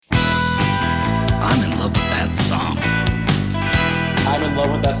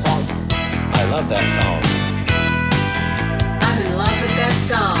that song. I love that song. I'm in love with that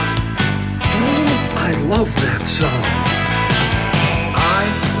song. Oh, I love that song. I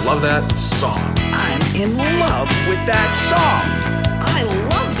love that song. I'm in love with that song. I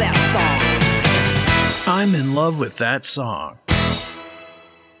love that song. I'm in love with that song.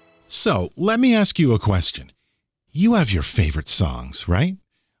 So, let me ask you a question. You have your favorite songs, right?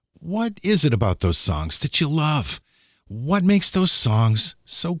 What is it about those songs that you love? What makes those songs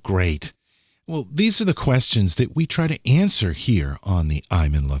so great? Well, these are the questions that we try to answer here on the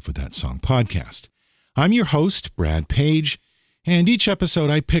I'm in Love with That Song podcast. I'm your host, Brad Page, and each episode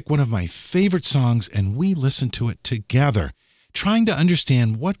I pick one of my favorite songs and we listen to it together, trying to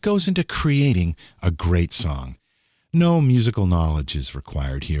understand what goes into creating a great song. No musical knowledge is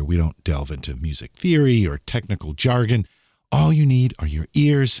required here. We don't delve into music theory or technical jargon. All you need are your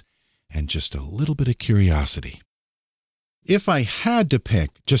ears and just a little bit of curiosity. If I had to pick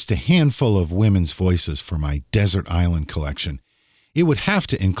just a handful of women's voices for my Desert Island collection, it would have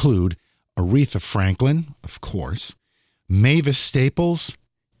to include Aretha Franklin, of course, Mavis Staples,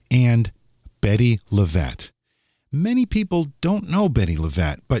 and Bettye LaVette. Many people don't know Bettye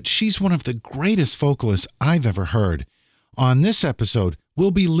LaVette, but she's one of the greatest vocalists I've ever heard. On this episode, we'll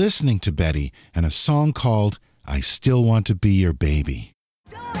be listening to Bettye and a song called I Still Want to Be Your Baby.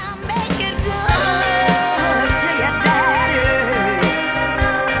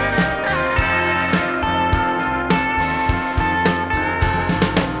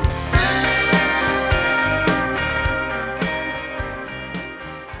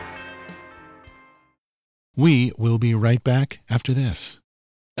 We will be right back after this.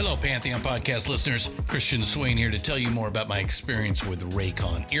 Hello, Pantheon Podcast listeners. Christian Swain here to tell you more about my experience with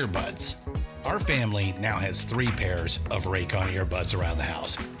Raycon earbuds. Our family now has 3 pairs of Raycon earbuds around the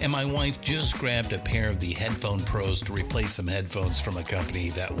house, and my wife just grabbed a pair of the Headphone Pros to replace some headphones from a company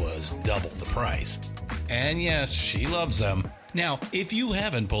that was double the price. And yes, she loves them. Now, if you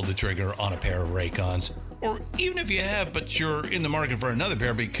haven't pulled the trigger on a pair of Raycons, or even if you have, but you're in the market for another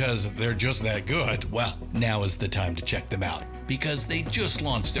pair because they're just that good, well, now is the time to check them out because they just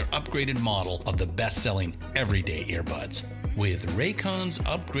launched their upgraded model of the best-selling everyday earbuds. With Raycon's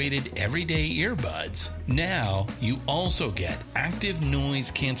upgraded everyday earbuds, now you also get active noise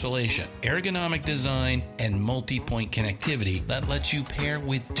cancellation, ergonomic design, and multi-point connectivity that lets you pair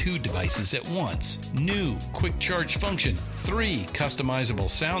with 2 devices at once. New quick charge function, 3 customizable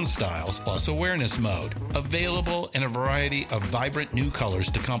sound styles, plus awareness mode. Available in a variety of vibrant new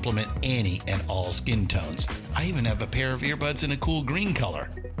colors to complement any and all skin tones. I even have a pair of earbuds in a cool green color.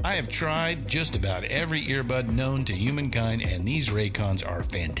 I have tried just about every earbud known to humankind, and these Raycons are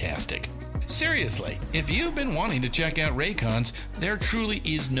fantastic. Seriously, if you've been wanting to check out Raycons, there truly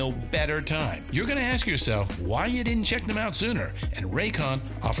is no better time. You're going to ask yourself why you didn't check them out sooner, and Raycon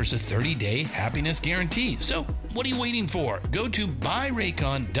offers a 30-day happiness guarantee. So what are you waiting for? Go to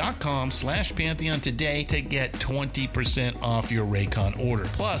buyraycon.com/Pantheon today to get 20% off your Raycon order,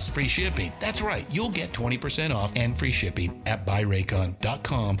 plus free shipping. That's right, you'll get 20% off and free shipping at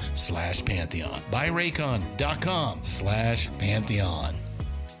buyraycon.com/Pantheon. buyraycon.com/Pantheon.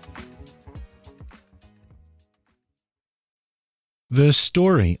 The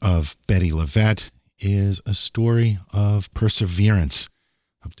story of Bettye LaVette is a story of perseverance,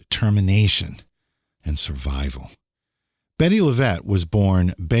 of determination, and survival. Bettye LaVette was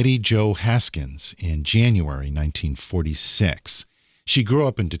born Betty Jo Haskins in January 1946. She grew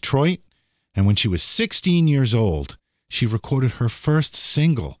up in Detroit, and when she was 16 years old, she recorded her first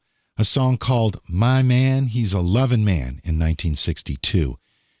single, a song called My Man, He's a Lovin' Man, in 1962.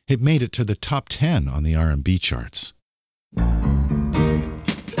 It made it to the top 10 on the R&B charts.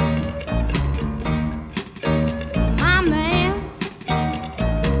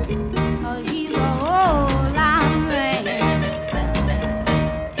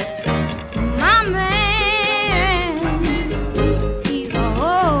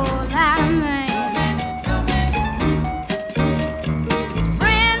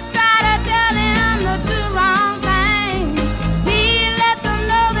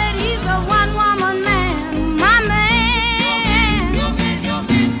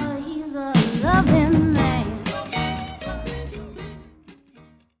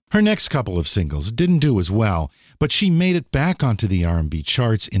 Her next couple of singles didn't do as well, but she made it back onto the R&B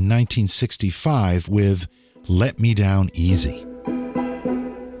charts in 1965 with Let Me Down Easy.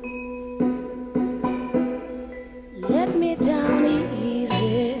 Let me down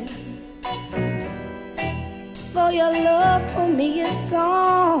easy, though your love for me is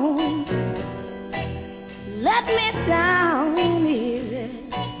gone. Let me down easy,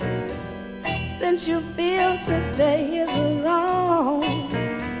 since you feel to stay is wrong.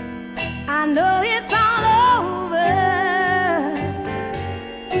 I know it's all over,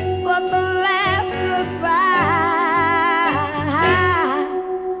 but the last goodbye.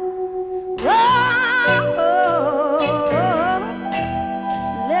 Oh,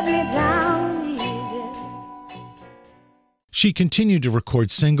 let me down easy. She continued to record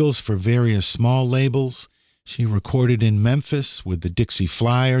singles for various small labels. She recorded in Memphis with the Dixie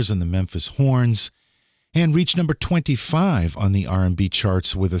Flyers and the Memphis Horns, and reached number 25 on the R&B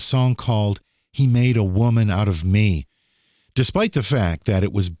charts with a song called He Made a Woman Out of Me, despite the fact that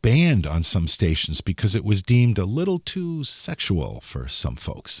it was banned on some stations because it was deemed a little too sexual for some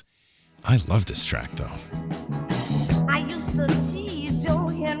folks. I love this track, though. I used to tease Joe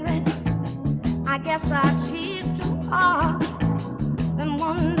Henry. I guess I teased too hard. Then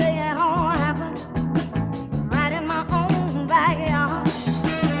one day it all happened right in my own backyard.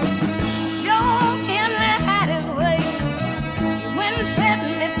 Joe Henry had his way. He went and set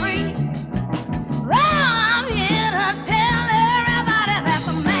me free. Oh, I'm here to tell everybody that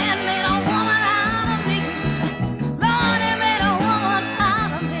the man made a woman out of me. Lord, he made a woman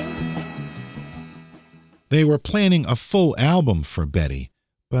out of me. They were planning a full album for Bettye,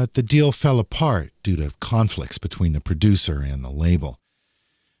 but the deal fell apart due to conflicts between the producer and the label.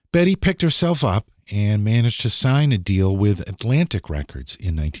 Bettye picked herself up and managed to sign a deal with Atlantic Records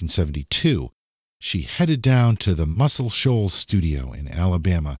in 1972. She headed down to the Muscle Shoals studio in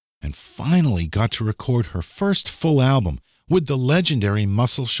Alabama and finally got to record her first full album with the legendary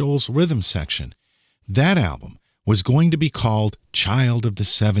Muscle Shoals rhythm section. That album was going to be called Child of the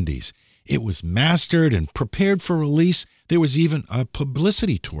 70s. It was mastered and prepared for release. There was even a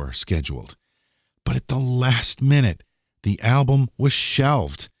publicity tour scheduled. But at the last minute, the album was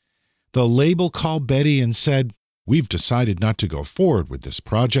shelved. The label called Bettye and said, "We've decided not to go forward with this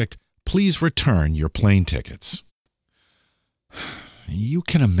project. Please return your plane tickets." You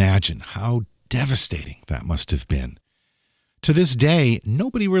can imagine how devastating that must have been. To this day,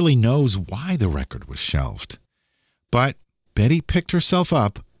 nobody really knows why the record was shelved. But Bettye picked herself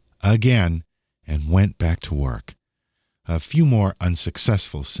up again and went back to work. A few more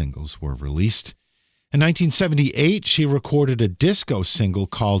unsuccessful singles were released. In 1978, she recorded a disco single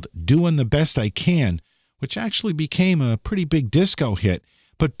called Doin' the Best I Can, which actually became a pretty big disco hit,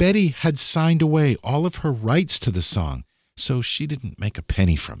 but Bettye had signed away all of her rights to the song, so she didn't make a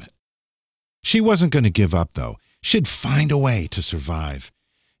penny from it. She wasn't going to give up, though. She'd find a way to survive.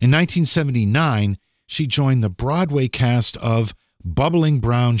 In 1979, she joined the Broadway cast of Bubbling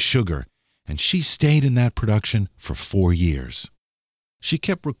Brown Sugar, and she stayed in that production for 4 years. She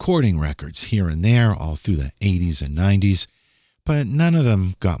kept recording records here and there all through the 80s and 90s, but none of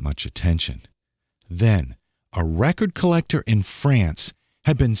them got much attention. Then, a record collector in France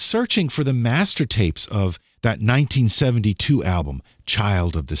had been searching for the master tapes of that 1972 album,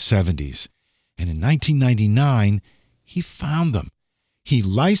 Child of the 70s, and in 1999, he found them. He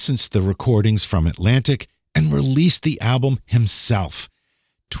licensed the recordings from Atlantic and released the album himself.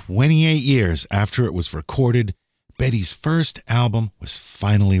 28 years after it was recorded, Bettye's first album was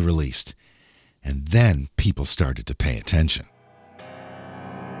finally released. And then people started to pay attention.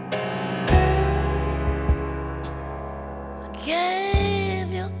 I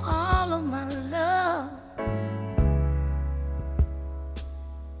gave you all of my love,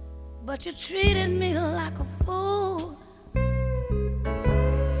 but you treated me like a fool. I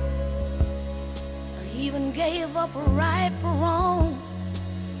even gave up a right for wrong,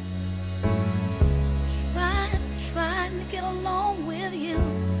 trying to get along with you.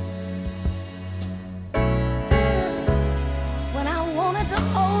 When I wanted to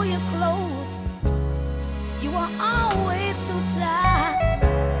hold you close, you were always too tired.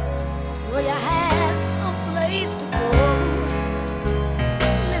 Well, you had some place to go.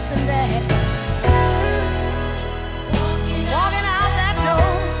 Listen, Dad, walking out that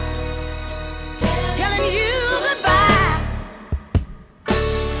door, telling you goodbye. I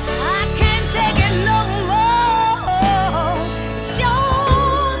can't take it no more. It's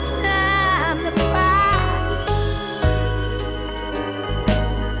your time to cry.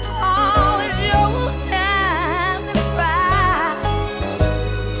 Oh, it's your time to cry.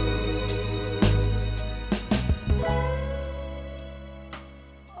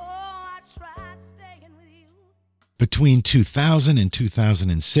 Oh, I tried staying with you. Between 2000 and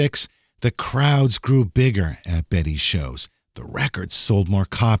 2006, the crowds grew bigger at Bettye's shows. The records sold more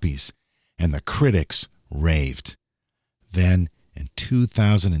copies, and the critics raved. Then, in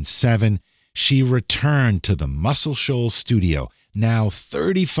 2007, she returned to the Muscle Shoals studio, now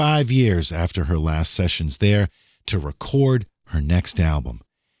 35 years after her last sessions there, to record her next album.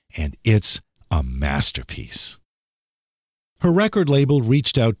 And it's a masterpiece. Her record label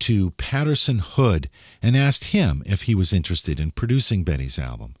reached out to Patterson Hood and asked him if he was interested in producing Bettye's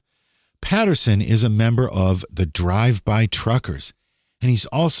album. Patterson is a member of the Drive-By Truckers, and he's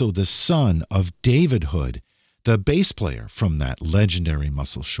also the son of David Hood, the bass player from that legendary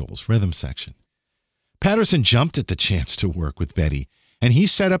Muscle Shoals rhythm section. Patterson jumped at the chance to work with Bettye, and he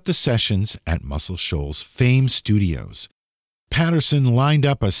set up the sessions at Muscle Shoals Fame Studios. Patterson lined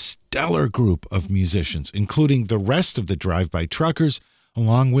up a stellar group of musicians, including the rest of the Drive-By Truckers,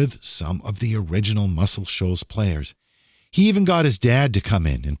 along with some of the original Muscle Shoals players. He even got his dad to come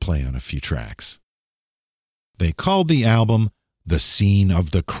in and play on a few tracks. They called the album The Scene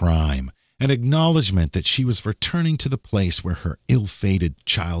of the Crime, an acknowledgement that she was returning to the place where her ill-fated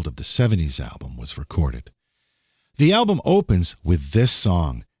Child of the 70s album was recorded. The album opens with this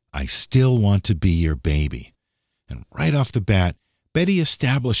song, I Still Want to Be Your Baby. And right off the bat, Bettye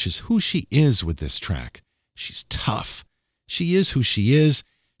establishes who she is with this track. She's tough. She is who she is.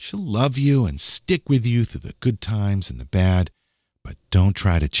 She'll love you and stick with you through the good times and the bad, but don't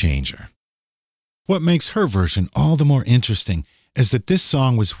try to change her. What makes her version all the more interesting is that this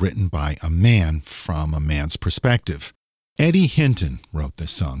song was written by a man from a man's perspective. Eddie Hinton wrote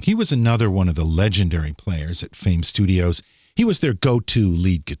this song. He was another one of the legendary players at Fame Studios. He was their go-to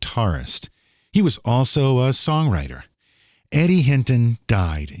lead guitarist. He was also a songwriter. Eddie Hinton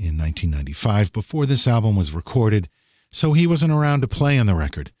died in 1995 before this album was recorded, so he wasn't around to play on the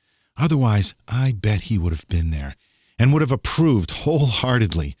record. Otherwise, I bet he would have been there and would have approved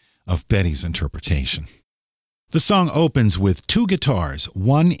wholeheartedly of Bettye's interpretation. The song opens with two guitars,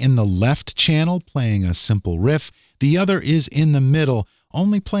 one in the left channel playing a simple riff, the other is in the middle,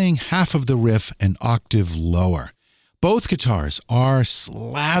 only playing half of the riff an octave lower. Both guitars are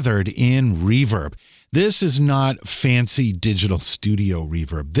slathered in reverb. This is not fancy digital studio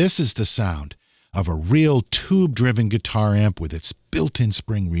reverb. This is the sound of a real tube-driven guitar amp with its built-in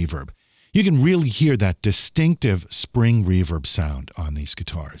spring reverb. You can really hear that distinctive spring reverb sound on these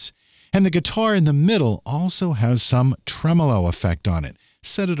guitars. And the guitar in the middle also has some tremolo effect on it,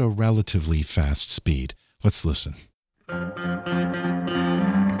 set at a relatively fast speed. Let's listen.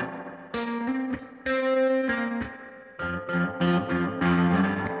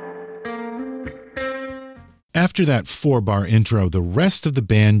 After that 4-bar intro, the rest of the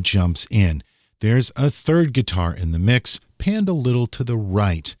band jumps in. There's a third guitar in the mix, panned a little to the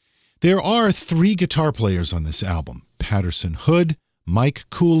right. There are 3 guitar players on this album, Patterson Hood, Mike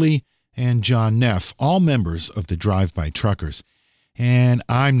Cooley, and John Neff, all members of the Drive-By Truckers. And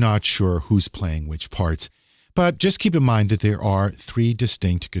I'm not sure who's playing which parts, but just keep in mind that there are 3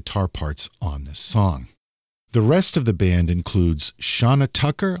 distinct guitar parts on this song. The rest of the band includes Shauna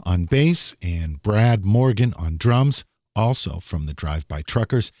Tucker on bass and Brad Morgan on drums, also from the Drive-By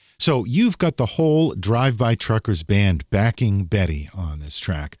Truckers. So you've got the whole Drive-By Truckers band backing Bettye on this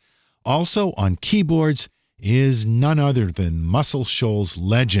track. Also on keyboards is none other than Muscle Shoals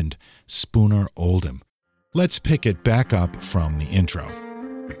legend, Spooner Oldham. Let's pick it back up from the intro.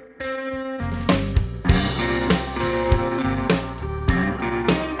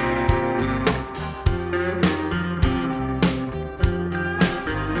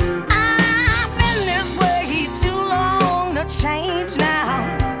 Change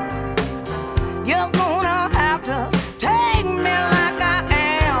now. You're gonna have to take me like I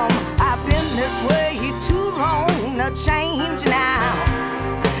am. I've been this way too long to change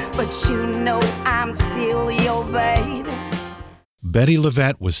now. But you know I'm still your baby. Bettye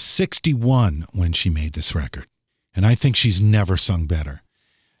LaVette was 61 when she made this record, and I think she's never sung better.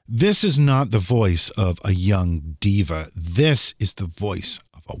 This is not the voice of a young diva. This is the voice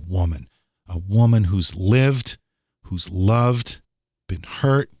of a woman who's lived, who's loved, been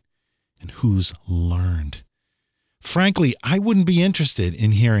hurt, and who's learned. Frankly, I wouldn't be interested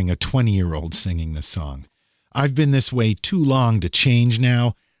in hearing a 20-year-old singing this song. I've been this way too long to change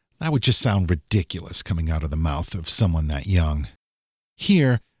now. That would just sound ridiculous coming out of the mouth of someone that young.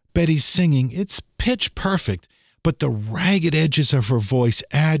 Here, Bettye's singing, it's pitch perfect, but the ragged edges of her voice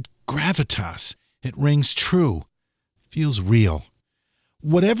add gravitas. It rings true, feels real.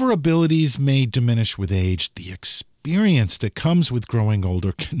 Whatever abilities may diminish with age, the experience that comes with growing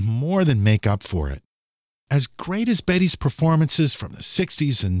older can more than make up for it. As great as Bettye's performances from the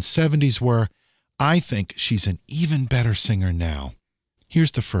 60s and 70s were, I think she's an even better singer now.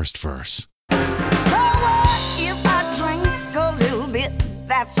 Here's the first verse. So what if I drink a little bit?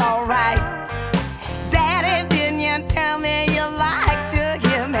 That's all right. Daddy, didn't you tell me you like to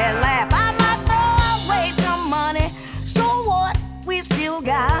hear me laugh? I might throw away some money. So what? We still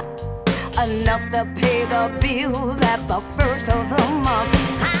got enough to pay the bills at the first of the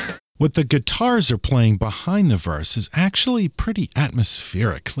month. What the guitars are playing behind the verse is actually pretty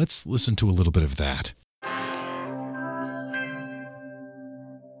atmospheric. Let's listen to a little bit of that.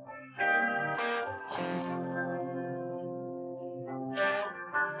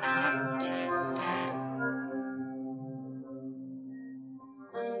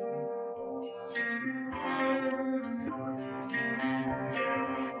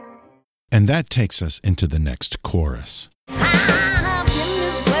 And that takes us into the next chorus. I've been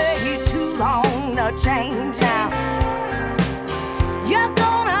this way too long to change now. You're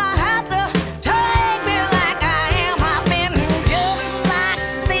gonna have to take me like I am. I've been just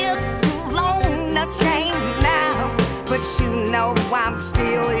like this too long to change now. But you know I'm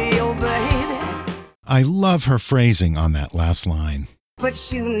still your baby. I love her phrasing on that last line.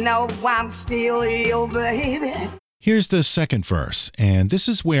 But you know I'm still your baby. Here's the second verse, and this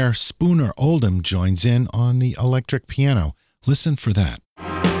is where Spooner Oldham joins in on the electric piano. Listen for that.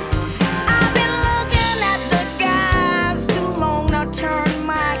 I've been looking at the guys too long to turn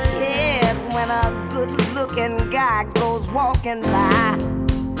my head when a good-looking guy goes walking by.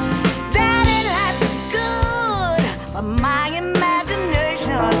 Daddy, that's good for my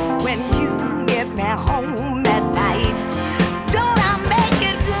imagination when you get me home at night. Don't I make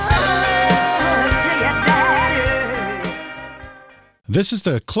it good to you, Daddy? This is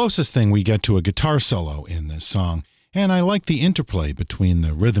the closest thing we get to a guitar solo in this song, and I like the interplay between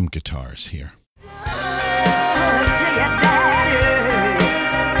the rhythm guitars here. Good to you, Daddy.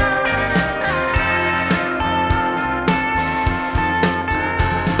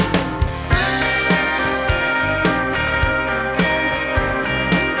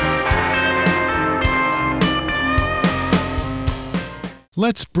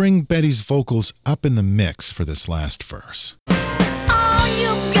 Let's bring Bettye's vocals up in the mix for this last verse. All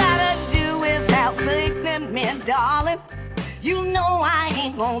you gotta do is have faith in me, darling. You know I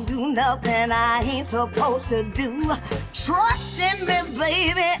ain't gonna do nothing I ain't supposed to do. Trust in me,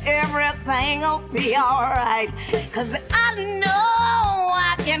 baby, everything'll be alright. 'Cause I know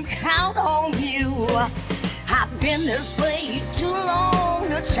I can count on you. I've been this way too long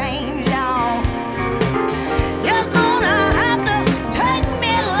to change, y'all. You're gonna have to take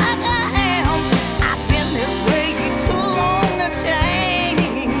me like I am. I've been this way too long to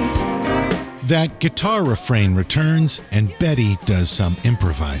change. That guitar refrain returns, and Bettye does some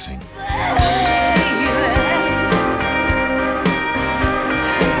improvising.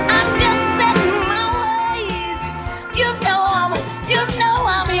 I'm just setting my ways. You know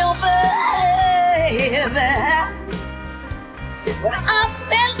I'm your baby. But I've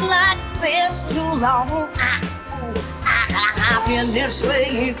been like this too long. I've been this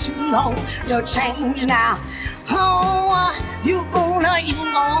way too long to change now. Oh, you gonna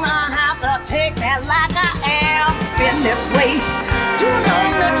have to take me like I am. Been this way too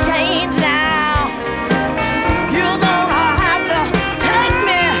long to change now. You're gonna have to take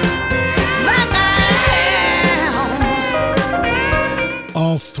me like I am.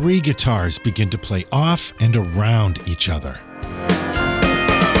 All three guitars begin to play off and around each other.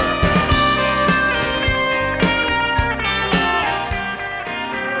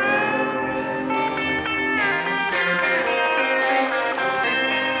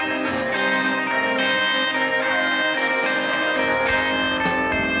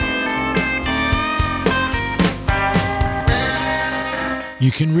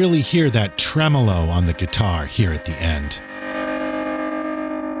 You can really hear that tremolo on the guitar here at the end.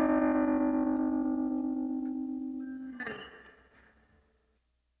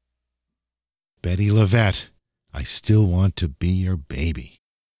 Bettye LaVette, I still want to be your baby.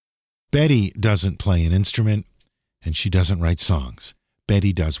 Bettye doesn't play an instrument, and she doesn't write songs.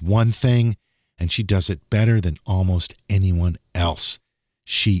 Bettye does one thing, and she does it better than almost anyone else.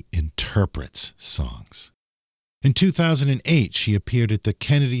 She interprets songs. In 2008, she appeared at the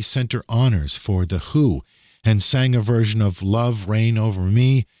Kennedy Center Honors for The Who and sang a version of Love Reign Over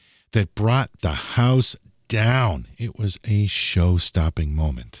Me that brought the house down. It was a show-stopping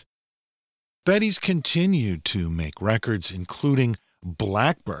moment. Bettye's continued to make records, including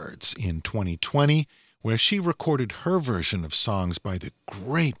Blackbirds in 2020, where she recorded her version of songs by the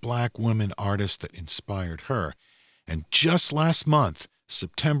great black women artists that inspired her. And just last month,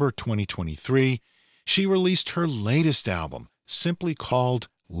 September 2023, she released her latest album, simply called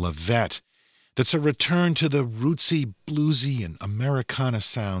LaVette, that's a return to the rootsy, bluesy, and Americana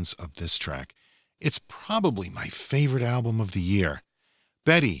sounds of this track. It's probably my favorite album of the year.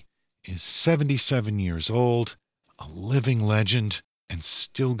 Bettye is 77 years old, a living legend, and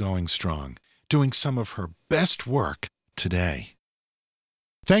still going strong, doing some of her best work today.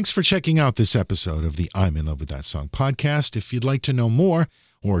 Thanks for checking out this episode of the I'm in Love with That Song podcast. If you'd like to know more,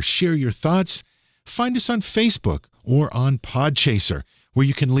 or share your thoughts, find us on Facebook or on Podchaser, where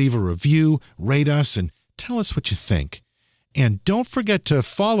you can leave a review, rate us, and tell us what you think. And don't forget to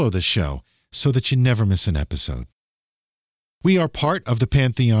follow the show so that you never miss an episode. We are part of the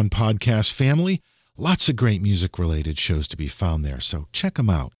Pantheon podcast family. Lots of great music-related shows to be found there, so check them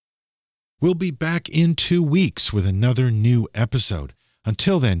out. We'll be back in 2 weeks with another new episode.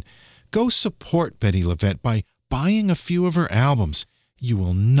 Until then, go support Bettye LaVette by buying a few of her albums. You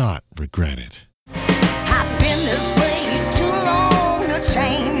will not regret it. I've been this way too long to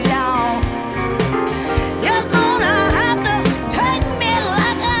change, y'all. You're gonna have to take me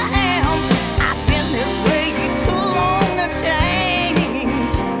like I am. I've been this way too long to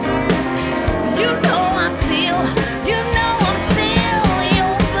change. You know I'm still your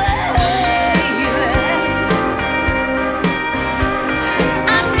baby.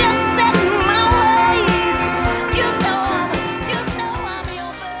 I'm just setting my ways. You know I'm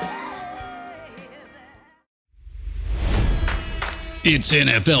your baby. It's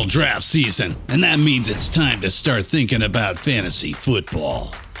NFL draft season, and that means it's time to start thinking about fantasy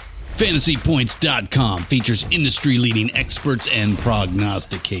football. FantasyPoints.com features industry-leading experts and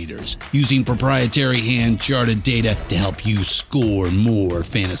prognosticators using proprietary hand-charted data to help you score more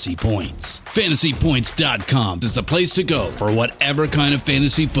fantasy points. FantasyPoints.com is the place to go for whatever kind of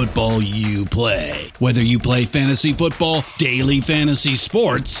fantasy football you play. Whether you play fantasy football, daily fantasy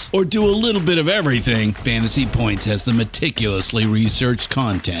sports, or do a little bit of everything, Fantasy Points has the meticulously researched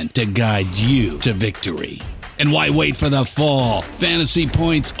content to guide you to victory. And why wait for the fall? Fantasy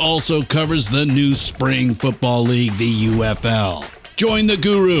Points also covers the new spring football league, the UFL. Join the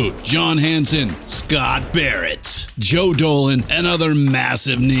guru, John Hansen, Scott Barrett, Joe Dolan, and other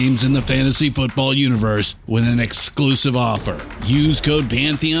massive names in the fantasy football universe with an exclusive offer. Use code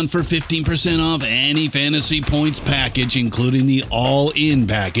Pantheon for 15% off any Fantasy Points package, including the all-in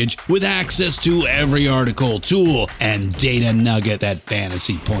package, with access to every article, tool, and data nugget that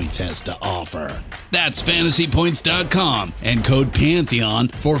Fantasy Points has to offer. That's FantasyPoints.com and code Pantheon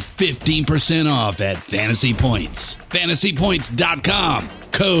for 15% off at Fantasy Points. FantasyPoints.com,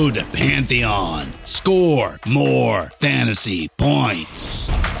 code Pantheon. Score more fantasy points.